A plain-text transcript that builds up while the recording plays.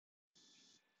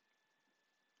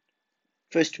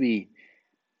First we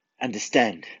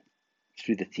understand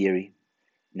through the theory,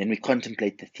 and then we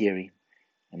contemplate the theory,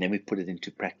 and then we put it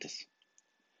into practice.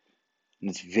 And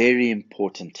it's very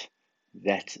important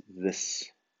that this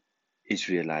is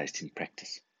realized in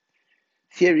practice.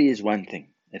 Theory is one thing.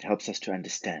 It helps us to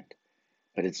understand,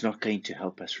 but it's not going to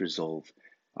help us resolve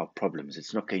our problems.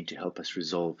 It's not going to help us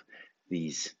resolve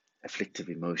these afflictive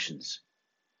emotions.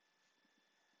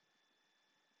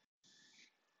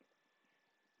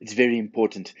 It's very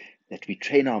important that we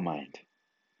train our mind,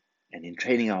 and in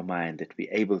training our mind that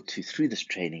we're able to, through this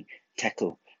training,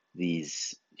 tackle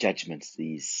these judgments,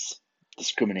 these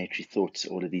discriminatory thoughts,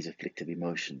 all of these afflictive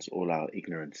emotions, all our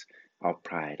ignorance, our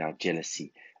pride, our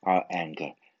jealousy, our anger,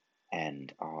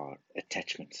 and our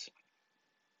attachments.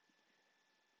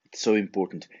 It's so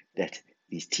important that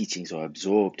these teachings are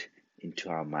absorbed into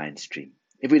our mind stream.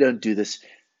 If we don't do this,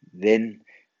 then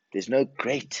there's no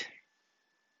great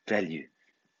value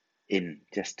in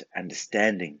just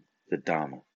understanding the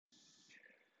Dharma.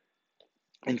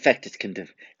 In fact, it can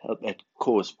help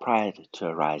cause pride to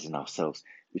arise in ourselves,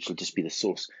 which will just be the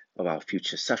source of our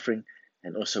future suffering.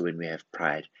 And also, when we have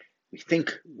pride, we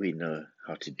think we know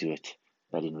how to do it,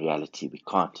 but in reality, we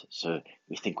can't. So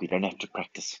we think we don't have to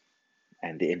practice.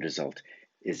 And the end result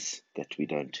is that we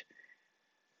don't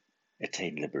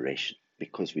attain liberation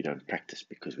because we don't practice,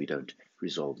 because we don't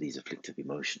resolve these afflictive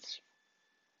emotions.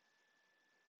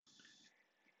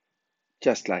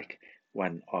 Just like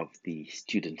one of the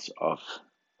students of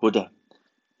Buddha,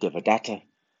 Devadatta,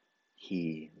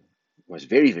 he was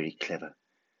very, very clever.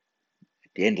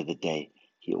 At the end of the day,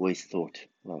 he always thought,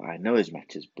 well, I know as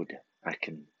much as Buddha. I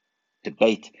can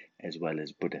debate as well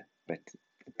as Buddha, but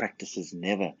the practices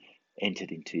never entered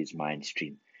into his mind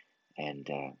stream. And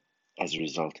as a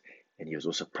result, and he was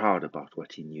also proud about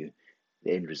what he knew,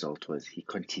 the end result was he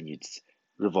continued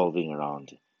revolving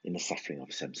around in the suffering of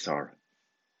samsara.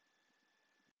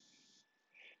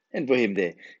 And for him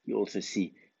there, you also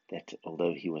see that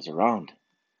although he was around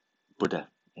Buddha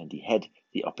and he had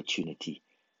the opportunity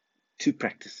to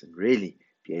practice and really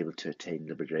be able to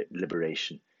attain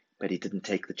liberation, but he didn't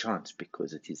take the chance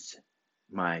because his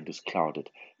mind was clouded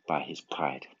by his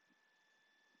pride.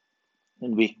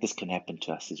 And this can happen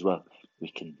to us as well. We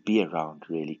can be around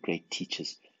really great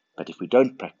teachers, but if we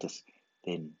don't practice,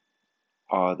 then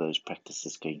are those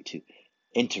practices going to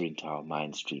enter into our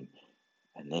mind stream?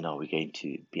 And then are we going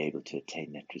to be able to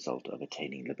attain that result of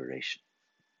attaining liberation?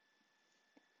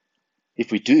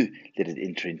 If we do let it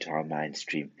enter into our mind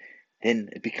stream, then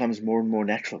it becomes more and more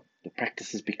natural. The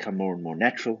practices become more and more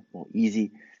natural, more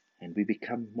easy, and we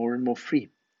become more and more free.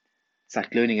 It's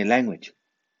like learning a language.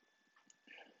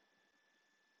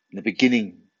 In the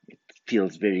beginning, it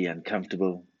feels very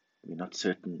uncomfortable. We're not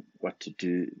certain what to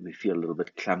do. We feel a little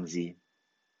bit clumsy.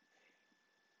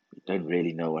 We don't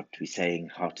really know what we're saying,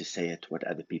 how to say it, what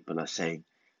other people are saying.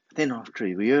 But then after a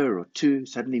year or two,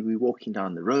 suddenly we're walking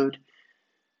down the road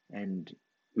and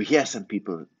we hear some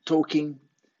people talking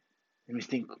and we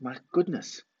think, my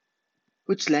goodness,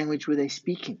 which language were they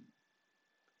speaking?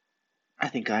 I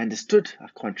think I understood. I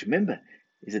can't remember.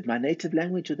 Is it my native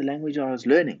language or the language I was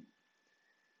learning?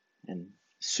 And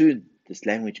soon this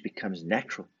language becomes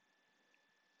natural.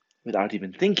 Without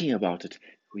even thinking about it,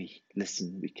 we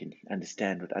listen, we can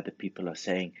understand what other people are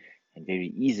saying, and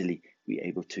very easily we're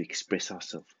able to express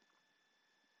ourselves.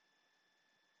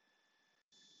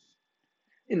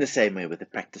 In the same way with the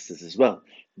practices as well.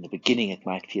 In the beginning, it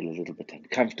might feel a little bit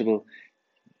uncomfortable.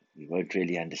 We won't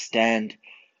really understand.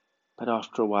 But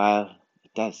after a while,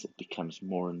 it does. It becomes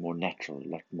more and more natural, a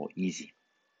lot more easy.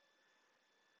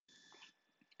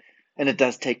 And it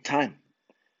does take time.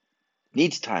 It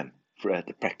needs time for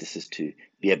the practices to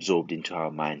be absorbed into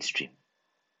our mind stream.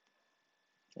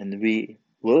 And we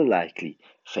will likely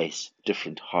face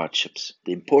different hardships.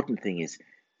 The important thing is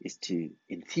to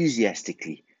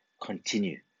enthusiastically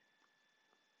continue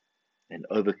and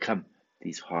overcome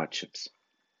these hardships.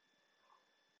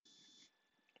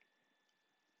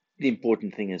 The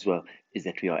important thing as well is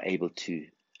that we are able to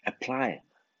apply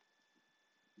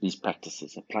these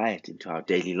practices, apply it into our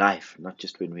daily life, not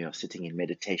just when we are sitting in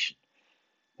meditation.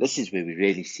 This is where we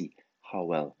really see how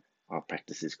well our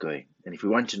practice is going. And if we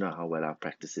want to know how well our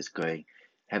practice is going,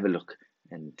 have a look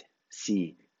and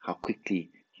see how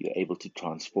quickly you're able to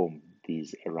transform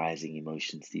these arising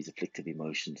emotions, these afflictive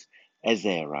emotions, as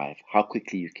they arrive, how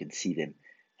quickly you can see them,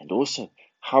 and also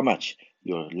how much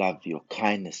your love, your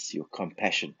kindness, your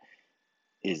compassion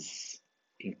is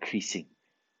increasing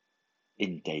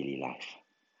in daily life.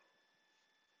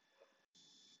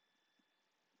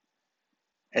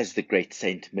 As the great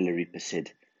Saint Milarepa said,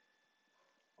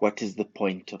 what is the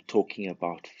point of talking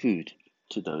about food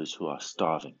to those who are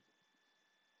starving?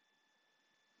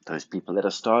 Those people that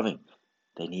are starving,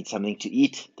 they need something to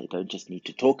eat. They don't just need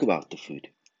to talk about the food.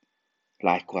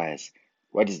 Likewise,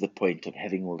 what is the point of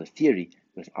having all the theory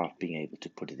without being able to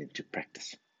put it into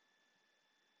practice?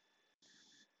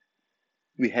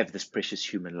 We have this precious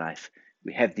human life.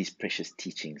 We have these precious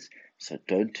teachings. So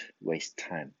don't waste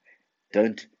time.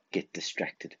 Don't get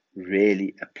distracted.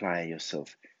 Really apply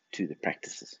yourself to the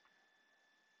practices.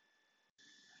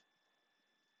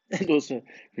 And also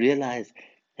realize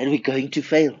that we're going to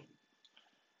fail.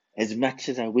 As much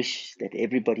as I wish that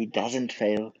everybody doesn't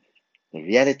fail, the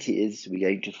reality is we're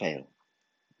going to fail.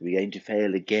 We're going to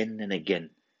fail again and again.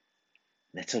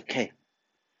 That's okay.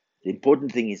 The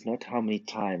important thing is not how many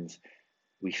times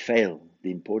we fail.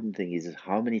 The important thing is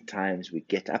how many times we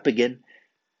get up again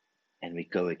and we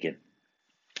go again.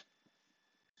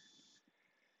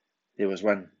 There was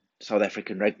one South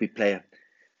African rugby player,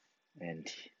 and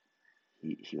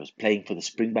he was playing for the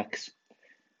Springboks,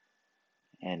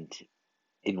 and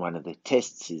in one of the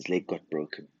tests his leg got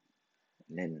broken,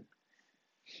 and then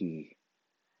he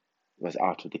was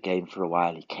out of the game for a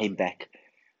while. He came back,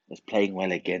 was playing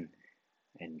well again,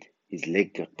 and his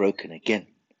leg got broken again,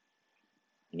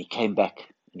 and he came back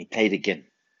and he played again.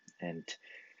 And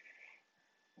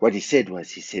what he said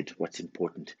was, what's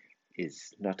important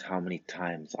is not how many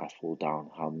times I fall down,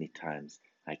 how many times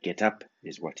I get up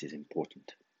is what is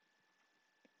important.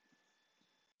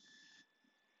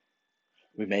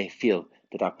 We may feel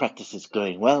that our practice is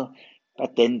going well,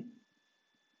 but then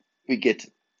we get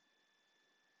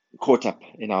caught up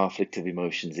in our afflictive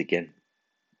emotions again,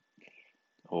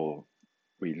 or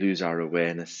we lose our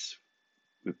awareness.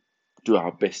 We do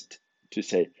our best to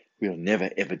say, we'll never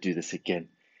ever do this again.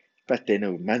 But then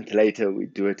a month later, we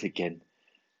do it again.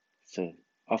 So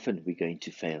often we're going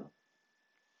to fail.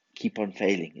 Keep on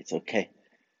failing. It's okay.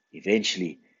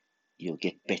 Eventually, you'll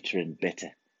get better and better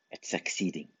at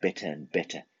succeeding, better and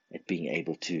better at being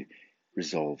able to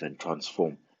resolve and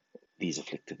transform these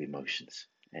afflictive emotions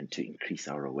and to increase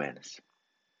our awareness.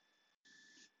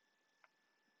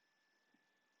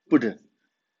 Buddha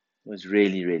was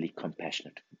really, really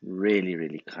compassionate, really,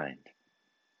 really kind.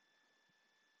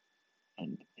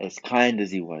 And as kind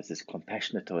as he was, as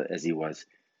compassionate as he was,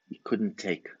 he couldn't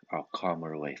take our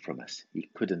karma away from us. He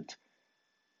couldn't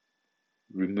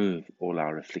remove all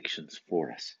our afflictions for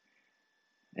us.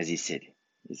 As he said,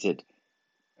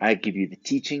 I give you the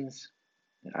teachings,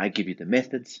 and I give you the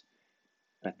methods,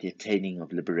 but the attaining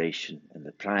of liberation and the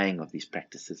applying of these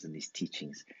practices and these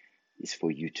teachings is for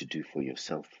you to do for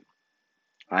yourself.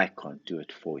 I can't do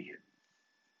it for you.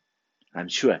 I'm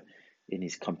sure in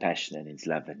his compassion and his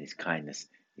love and his kindness,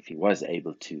 if he was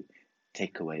able to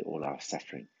take away all our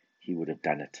suffering, he would have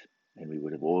done it, and we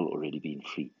would have all already been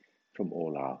free from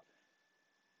all our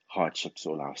hardships,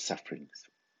 all our sufferings.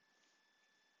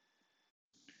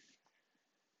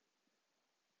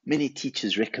 Many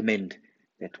teachers recommend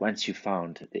that once you've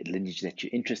found the lineage that you're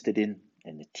interested in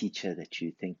and the teacher that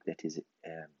you think that is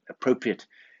appropriate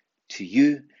to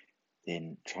you,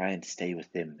 then try and stay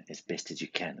with them as best as you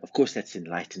can. Of course, that's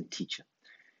enlightened teacher.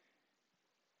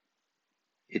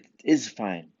 It is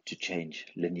fine to change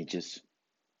lineages.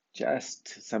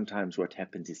 Just sometimes what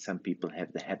happens is some people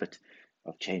have the habit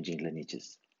of changing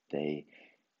lineages. They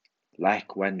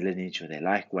like one lineage or they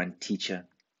like one teacher,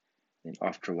 and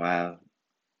after a while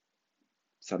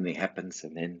something happens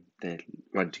and then they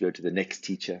want to go to the next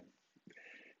teacher.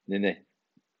 And then they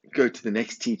go to the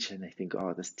next teacher and they think,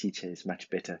 oh, this teacher is much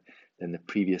better than the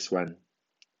previous one.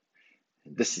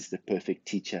 And this is the perfect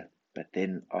teacher. But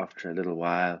then after a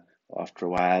while,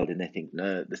 then they think,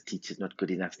 no, this teacher is not good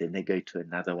enough. Then they go to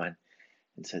another one.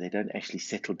 And so they don't actually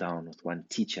settle down with one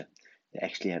teacher. They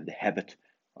actually have the habit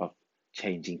of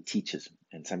changing teachers.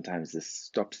 And sometimes this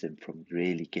stops them from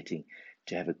really getting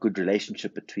to have a good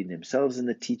relationship between themselves and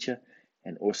the teacher,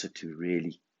 and also to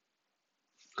really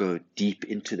go deep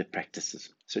into the practices.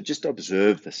 So just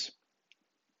observe this.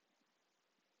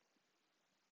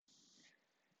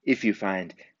 If you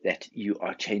find that you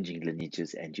are changing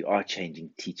lineages and you are changing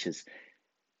teachers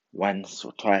once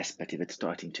or twice, but if it's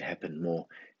starting to happen more,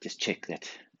 just check that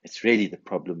it's really the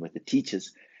problem with the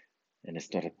teachers and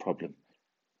it's not a problem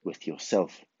with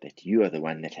yourself, that you are the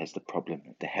one that has the problem,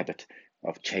 the habit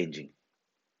of changing.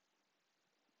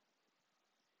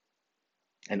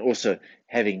 And also,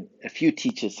 having a few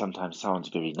teachers sometimes sounds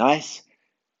very nice.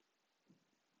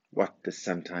 What this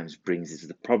sometimes brings is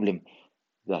the problem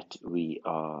that we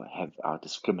have our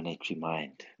discriminatory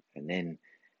mind. And then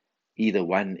either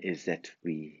one is that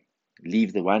we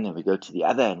leave the one and we go to the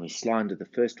other and we slander the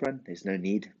first one. There's no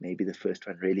need. Maybe the first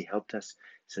one really helped us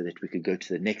so that we could go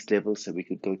to the next level, so we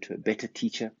could go to a better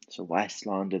teacher. So why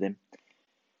slander them?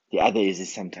 The other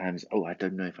is sometimes, oh, I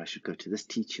don't know if I should go to this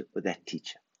teacher or that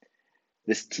teacher.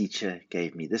 This teacher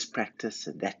gave me this practice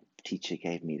and that teacher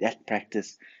gave me that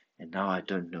practice, and now I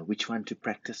don't know which one to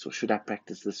practice, or should I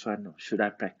practice this one or should I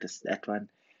practice that one?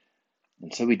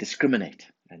 And so we discriminate,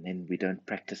 and then we don't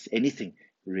practice anything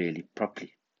really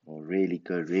properly, or really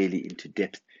go really into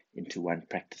depth into one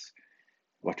practice.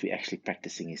 What we're actually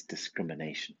practicing is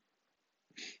discrimination.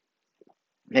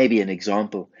 Maybe an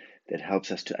example that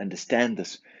helps us to understand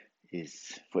this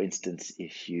is, for instance,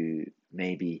 if you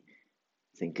maybe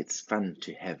think it's fun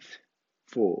to have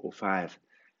 4 or 5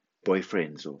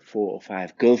 boyfriends or 4 or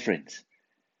 5 girlfriends.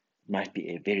 It might be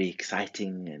a very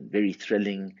exciting and very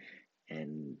thrilling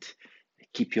and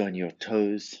keep you on your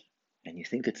toes, and you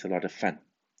think it's a lot of fun.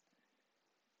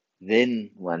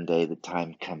 Then one day the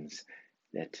time comes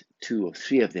that 2 or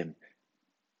 3 of them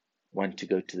want to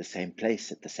go to the same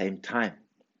place at the same time.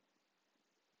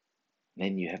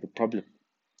 Then you have a problem.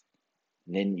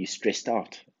 And then you're stressed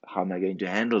out. How am I going to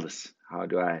handle this? How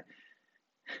do I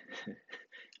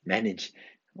manage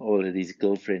all of these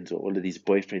girlfriends or all of these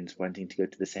boyfriends wanting to go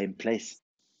to the same place?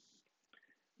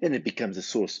 Then it becomes a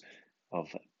source of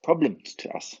problems to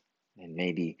us. And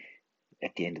maybe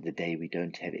at the end of the day, we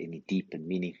don't have any deep and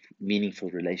meaningful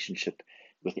relationship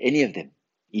with any of them.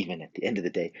 Even at the end of the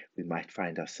day, we might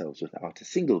find ourselves without a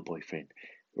single boyfriend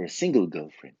or a single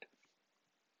girlfriend.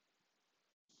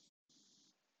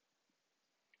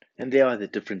 And there are the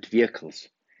different vehicles.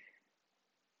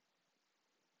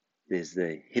 There's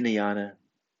the Hinayana,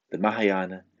 the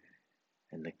Mahayana,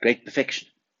 and the Great Perfection.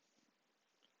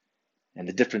 And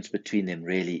the difference between them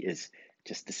really is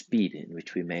just the speed in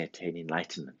which we may attain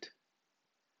enlightenment.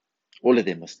 All of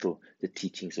them are still the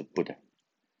teachings of Buddha.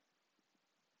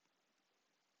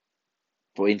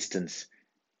 For instance,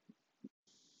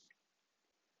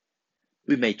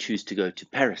 we may choose to go to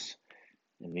Paris,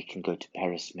 and we can go to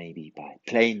Paris maybe by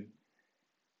plane,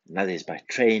 another is by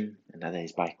train, another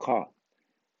is by car.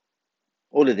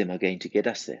 All of them are going to get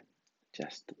us there.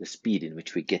 Just the speed in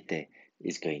which we get there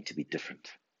is going to be different.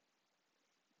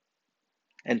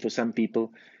 And for some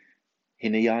people,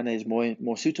 Hinayana is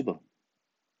more suitable.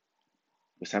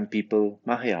 For some people,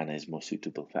 Mahayana is more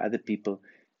suitable. For other people,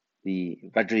 the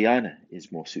Vajrayana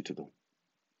is more suitable.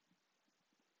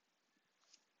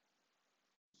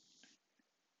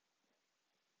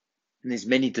 And there's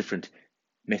many different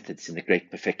methods in the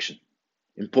Great Perfection.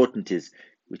 Important is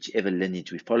whichever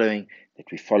lineage we're following, that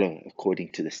we follow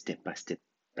according to the step-by-step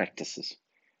practices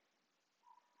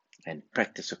and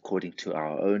practice according to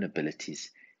our own abilities,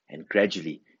 and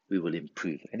gradually we will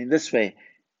improve. And in this way,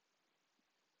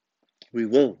 we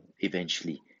will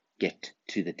eventually get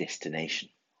to the destination.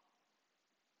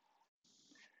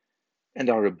 And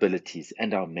our abilities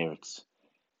and our merits,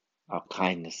 our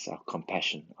kindness, our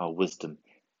compassion, our wisdom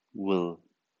will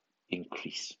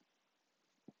increase.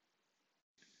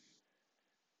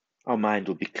 Our mind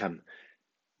will become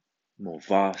more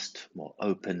vast, more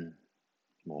open,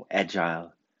 more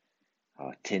agile.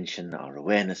 Our attention, our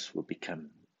awareness will become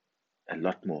a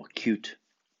lot more acute.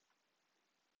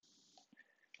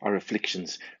 Our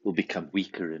afflictions will become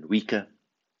weaker and weaker,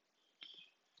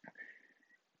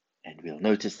 and we'll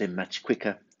notice them much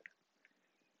quicker.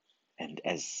 And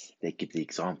as they give the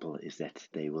example, is that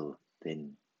they will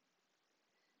then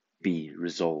be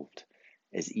resolved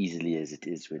as easily as it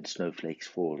is when snowflakes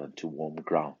fall onto warm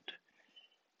ground.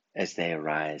 As they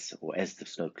arise, or as the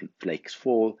snowflakes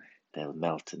fall, they'll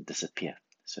melt and disappear.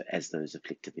 So as those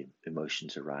afflictive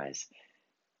emotions arise,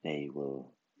 they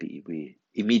will be,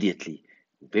 immediately,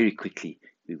 very quickly,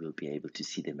 we will be able to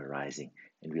see them arising,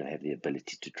 and we'll have the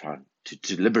ability to try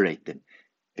to liberate them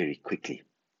very quickly.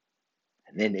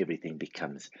 And then everything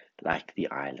becomes like the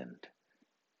island,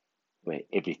 where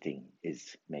everything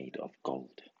is made of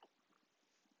gold.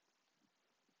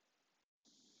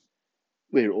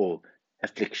 Where all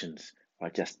afflictions are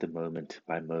just the moment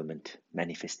by moment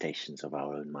manifestations of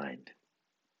our own mind.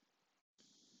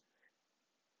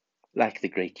 Like the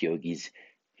great yogis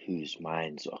whose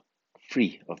minds are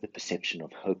free of the perception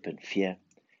of hope and fear,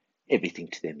 everything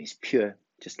to them is pure,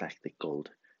 just like the gold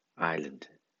island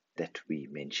that we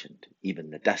mentioned. Even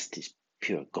the dust is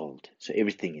pure gold, so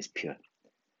everything is pure.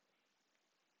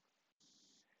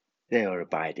 They are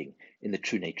abiding in the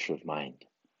true nature of mind.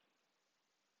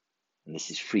 And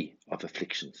this is free of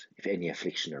afflictions. If any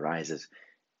affliction arises,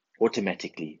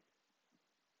 automatically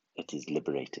it is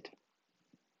liberated.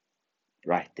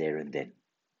 Right there and then.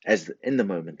 As in the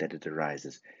moment that it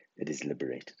arises, it is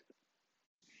liberated.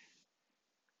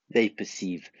 They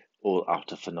perceive all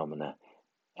outer phenomena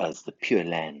as the pure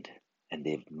land, and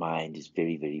their mind is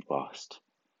very, very vast.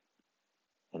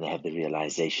 And they have the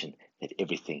realization that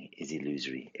everything is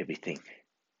illusory, everything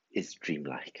is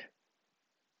dreamlike,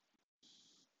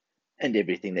 and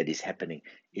everything that is happening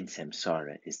in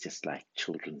samsara is just like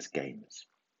children's games.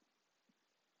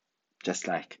 Just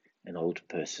like an old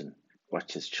person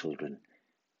watches children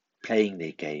playing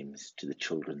their games. To the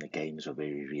children, the games are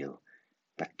very real,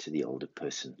 but to the older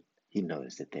person, he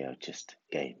knows that they are just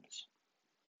games.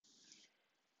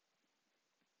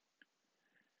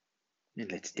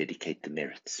 And let's dedicate the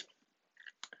merits.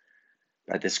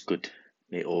 By this good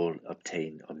may all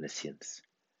obtain omniscience,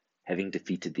 having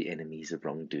defeated the enemies of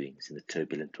wrongdoings in the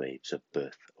turbulent waves of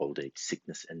birth, old age,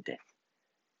 sickness, and death.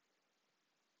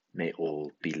 May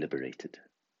all be liberated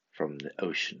from the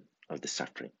ocean of the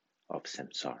suffering of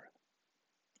samsara.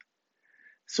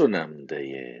 Sonam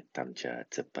daye tamcha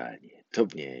tsapanye,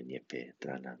 tobnye nyepe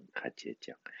tranang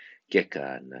kachechak,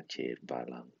 geka nache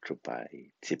balang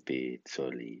trupai, tsipe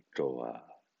tsoli troa,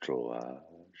 troa,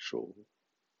 sho.